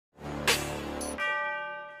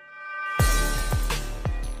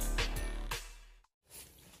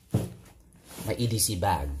my EDC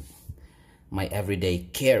bag, my everyday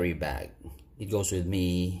carry bag. It goes with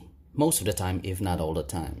me most of the time, if not all the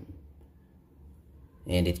time.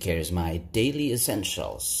 And it carries my daily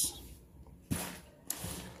essentials.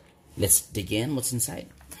 Let's dig in what's inside.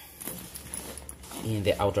 In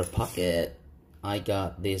the outer pocket, I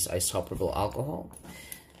got this isopropyl alcohol,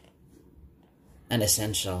 an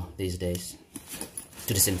essential these days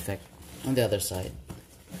to disinfect. On the other side,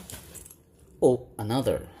 oh,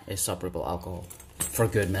 another isopropyl alcohol for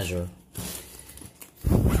good measure.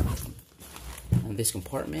 In this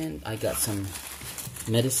compartment, I got some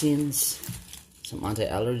medicines, some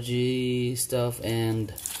anti-allergy stuff,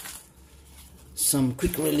 and some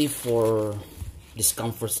quick relief for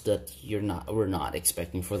discomforts that we're not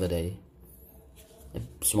expecting for the day. A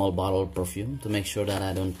small bottle of perfume to make sure that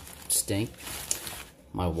I don't stink.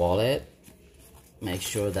 My wallet, make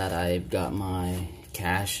sure that I've got my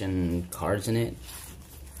cash and cards in it.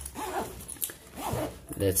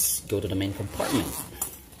 Let's go to the main compartment.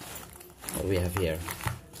 What do we have here?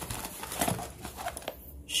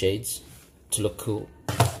 Shades to look cool.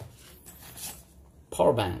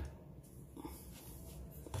 Power bank.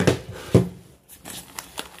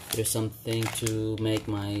 There's something to make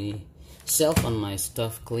myself and my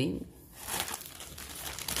stuff clean.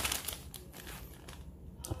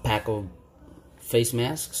 A pack of face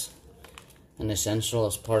masks, an essential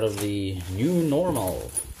as part of the new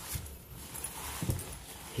normal.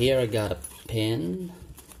 Here I got a pen.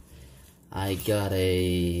 I got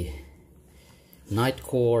a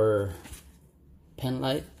Nightcore pen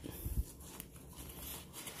light,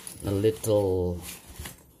 a little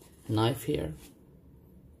knife here.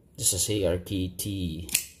 This is ARKT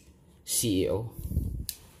CEO,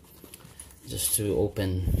 just to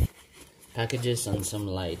open packages and some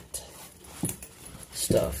light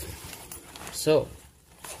stuff. So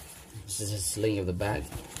this is the sling of the bag.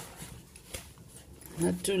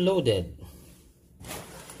 Not too loaded.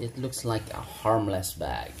 It looks like a harmless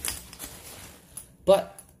bag,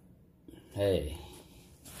 but hey,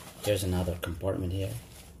 there's another compartment here.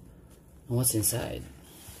 And what's inside?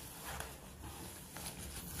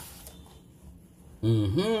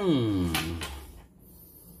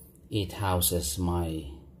 It houses my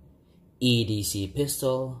EDC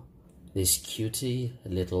pistol, this cutie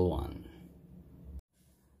little one.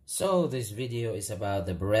 So this video is about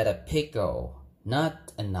the Beretta Pico,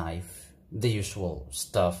 not a knife, the usual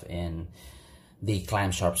stuff in the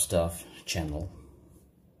Climb Sharp Stuff channel.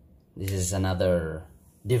 This is another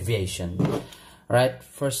deviation. Alright,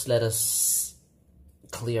 first let us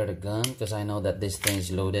clear the gun, because I know that this thing is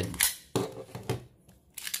loaded. There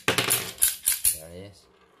it is.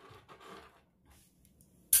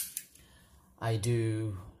 I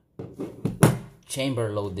do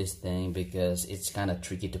chamber load this thing because it's kind of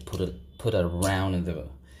tricky to put a round in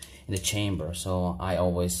the chamber, so I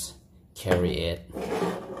always carry it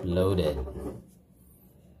loaded.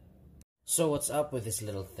 So what's up with this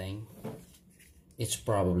little thing? It's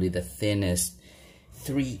probably the thinnest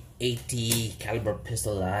 .380 caliber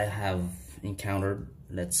pistol that I have encountered.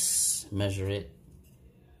 Let's measure it.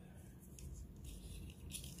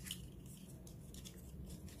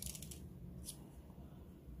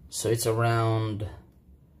 So it's around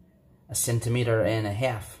 1.5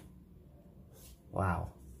 centimeters. Wow,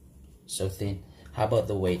 so thin. How about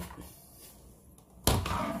the weight?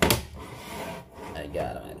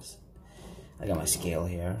 I got my scale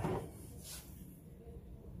here.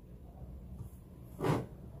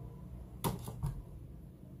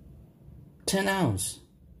 Ten ounce,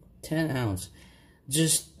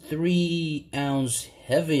 just 3 ounces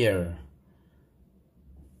heavier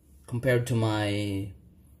compared to my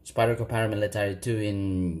Spyderco Paramilitary 2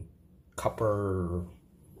 in copper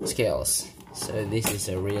scales. So this is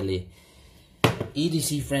a really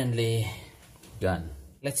EDC friendly gun.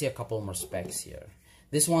 Let's see a couple more specs here.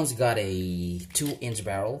 This one's got a 2-inch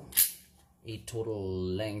barrel, a total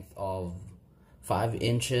length of 5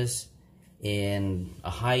 inches, and a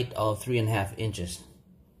height of 3.5 inches.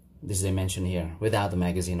 This is dimension here, without the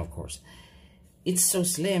magazine, of course. It's so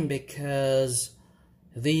slim because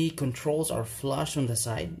the controls are flush on the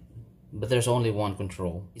side, but there's only one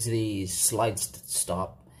control. It's the slide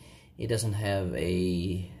stop. It doesn't have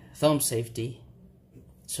a thumb safety,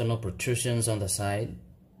 so no protrusions on the side.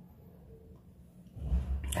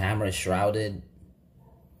 Hammer is shrouded.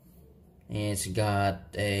 It's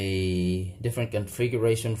got a different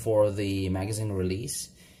configuration for the magazine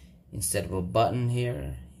release. Instead of a button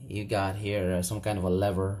here, you got here some kind of a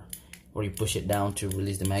lever where you push it down to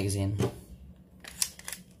release the magazine.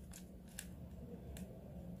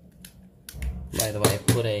 By the way, I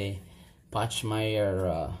put a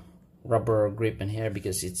Pachmeyer rubber grip in here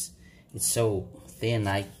because it's it's so thin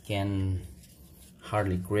I can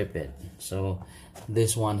hardly grip it. So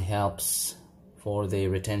this one helps for the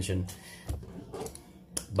retention.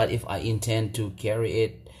 But if I intend to carry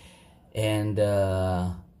it and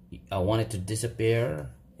I want it to disappear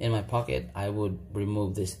in my pocket, I would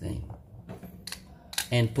remove this thing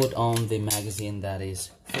and put on the magazine that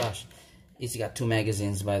is flush. It's got two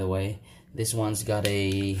magazines, by the way. This one's got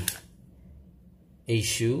a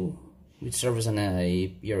shoe which serves as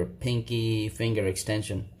your pinky finger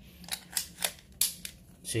extension,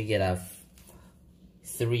 so you get a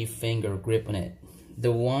 3-finger grip on it.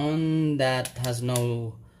 The one that has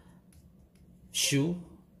no shoe,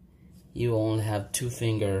 you only have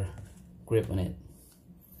 2-finger grip on it,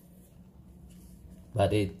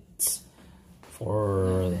 but it's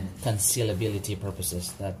for concealability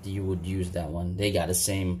purposes that you would use that one. They got the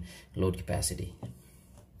same load capacity.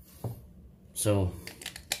 So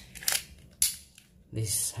this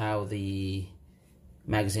is how the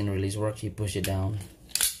magazine release works. You push it down,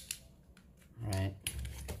 right?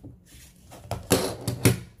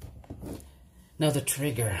 Now the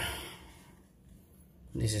trigger.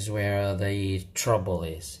 This is where the trouble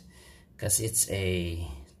is, because it's a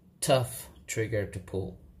tough trigger to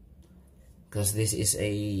pull, because this is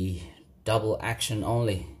a double action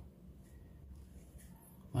only,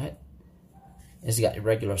 right? It's got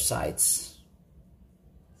irregular sights,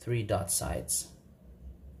 3-dot sights.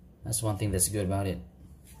 That's one thing that's good about it.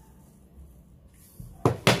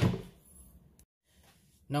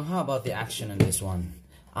 Now how about the action on this one?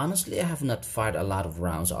 Honestly, I have not fired a lot of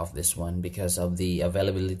rounds off this one because of the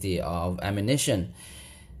availability of ammunition.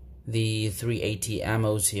 The 380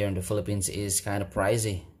 ammos here in the Philippines is kind of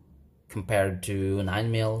pricey compared to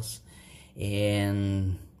 9mm,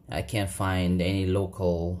 and I can't find any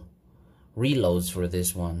local reloads for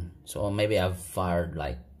this one. So maybe I've fired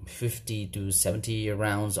like 50 to 70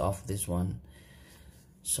 rounds off this one,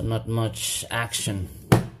 so not much action.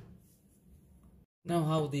 Now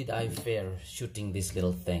how did I fare shooting this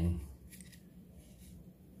little thing?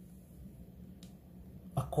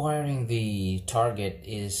 Acquiring the target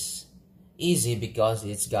is easy because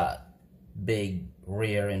it's got big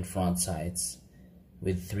rear and front sights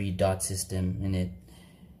with 3-dot system in it.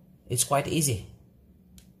 It's quite easy,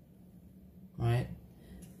 right?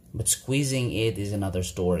 But squeezing it is another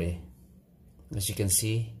story. As you can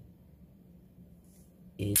see,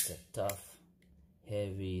 it's a tough,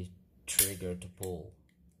 heavy trigger to pull.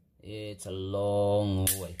 It's a long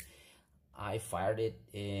way. I fired it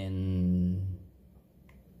in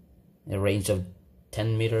a range of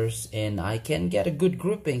 10 meters and I can get a good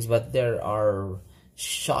groupings, but there are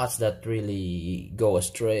shots that really go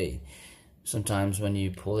astray. Sometimes when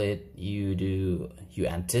you pull it, you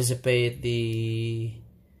anticipate the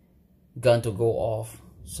gun to go off.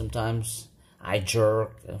 Sometimes I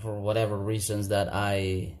jerk for whatever reasons that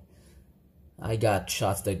I got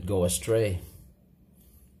shots that go astray.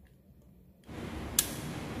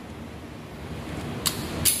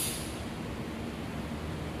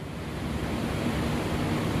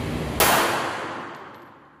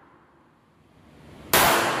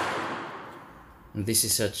 And this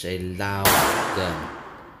is such a loud gun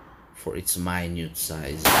for its minute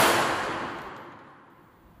size.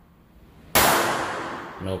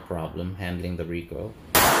 No problem handling the recoil.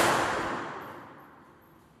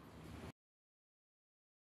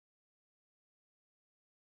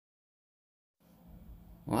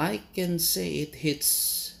 Well, I can say it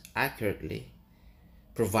hits accurately,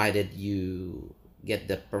 provided you get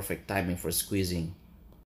the perfect timing for squeezing.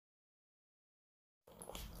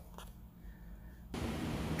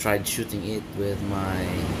 Tried shooting it with my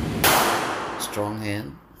strong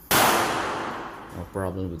hand. No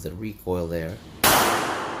problem with the recoil there.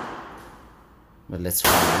 But let's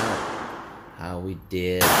find out how we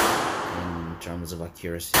did in terms of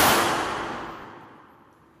accuracy.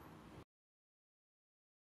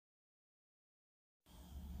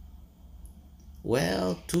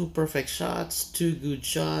 Well, 2 perfect shots, 2 good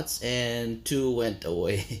shots, and 2 went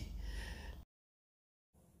away.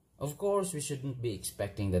 Of course, we shouldn't be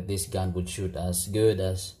expecting that this gun would shoot as good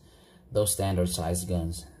as those standard size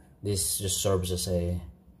guns. This just serves as a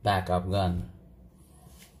backup gun.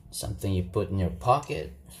 Something you put in your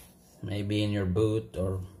pocket, maybe in your boot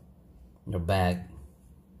or your bag,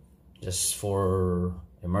 just for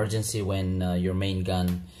emergency when your main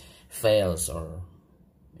gun fails or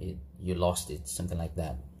you lost it, something like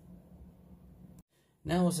that.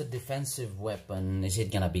 Now, as a defensive weapon, is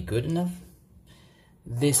it gonna be good enough?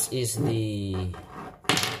 This is the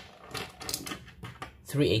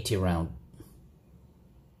 380 round.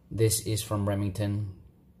 This is from Remington,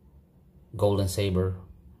 Golden Saber.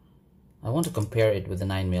 I want to compare it with the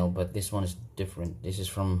 9mm, but this one is different. This is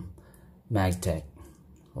from Magtech.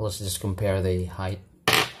 Let's just compare the height.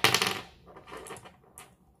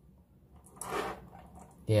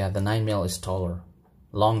 Yeah, the 9mm is taller,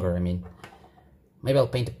 longer, I mean. Maybe I'll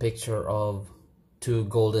paint a picture of two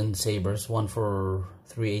golden sabers, one for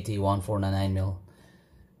 380, one for 9mm,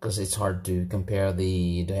 because it's hard to compare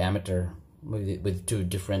the diameter with two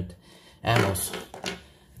different ammos.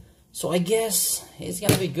 So I guess it's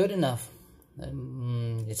gonna be good enough.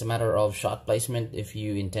 It's a matter of shot placement if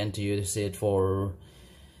you intend to use it for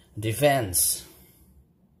defense.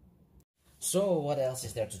 So what else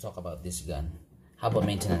is there to talk about this gun? How about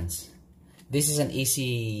maintenance? This is an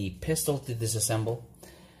easy pistol to disassemble.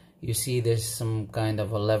 You see there's some kind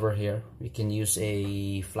of a lever here. You can use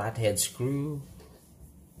a flathead screw,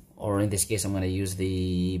 or in this case I'm going to use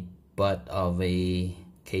the butt of a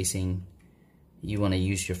casing. You want to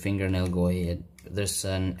use your fingernail, go ahead. There's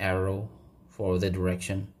an arrow for the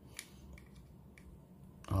direction.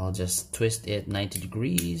 I'll just twist it 90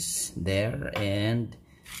 degrees there, and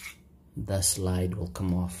the slide will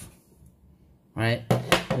come off. Right.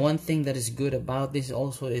 One thing that is good about this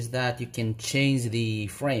also is that you can change the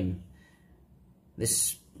frame,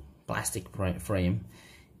 this plastic frame,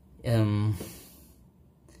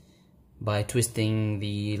 by twisting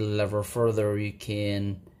the lever further. You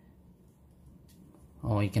can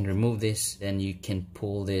remove this, then you can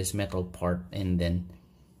pull this metal part, and then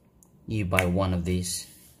you buy one of these.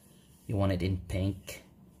 You want it in pink,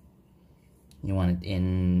 you want it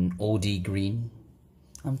in OD green.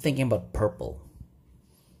 I'm thinking about purple.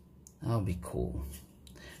 That'll be cool.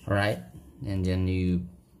 Alright, and then you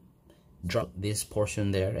drop this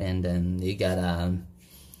portion there, and then you got a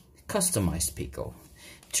customized Pico.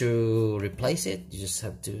 To replace it, you just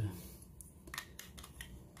have to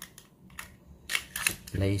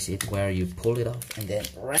place it where you pull it off, and then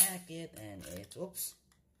rack it, and it's, oops.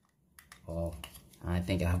 Oh, I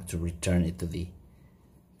think I have to return it to the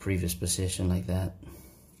previous position like that.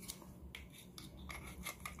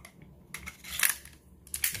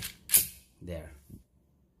 There,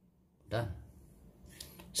 done.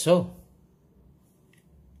 So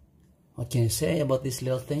what can I say about this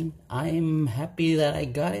little thing? I'm happy that I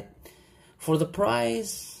got it for the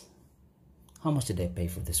price. How much did I pay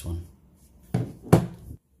for this one?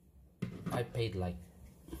 I paid like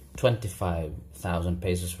 25,000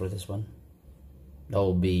 pesos for this one. That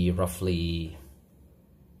will be roughly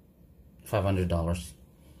 $500.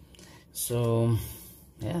 So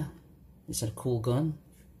yeah, it's a cool gun.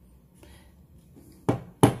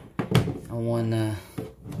 I wanna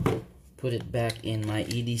put it back in my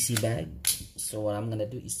EDC bag. So what I'm gonna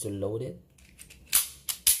do is to load it.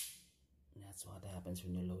 That's what happens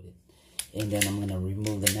when you load it. And then I'm gonna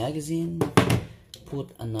remove the magazine,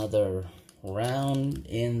 put another round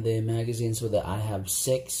in the magazine so that I have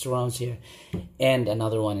 6 rounds here, and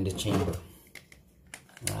another one in the chamber.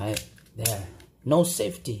 Right there. No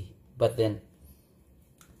safety, but then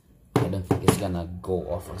I don't think it's gonna go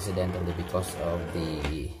off accidentally because of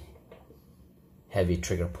the heavy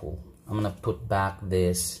trigger pull. I'm gonna put back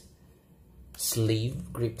this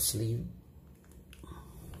sleeve, grip sleeve,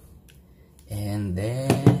 and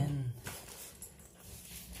then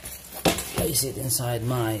place it inside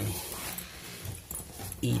my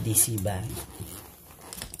EDC bag.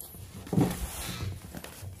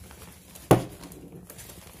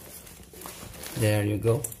 There you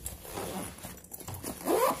go.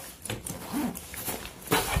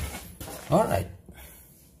 All right.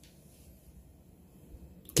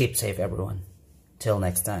 Keep safe, everyone. Till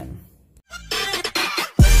next time.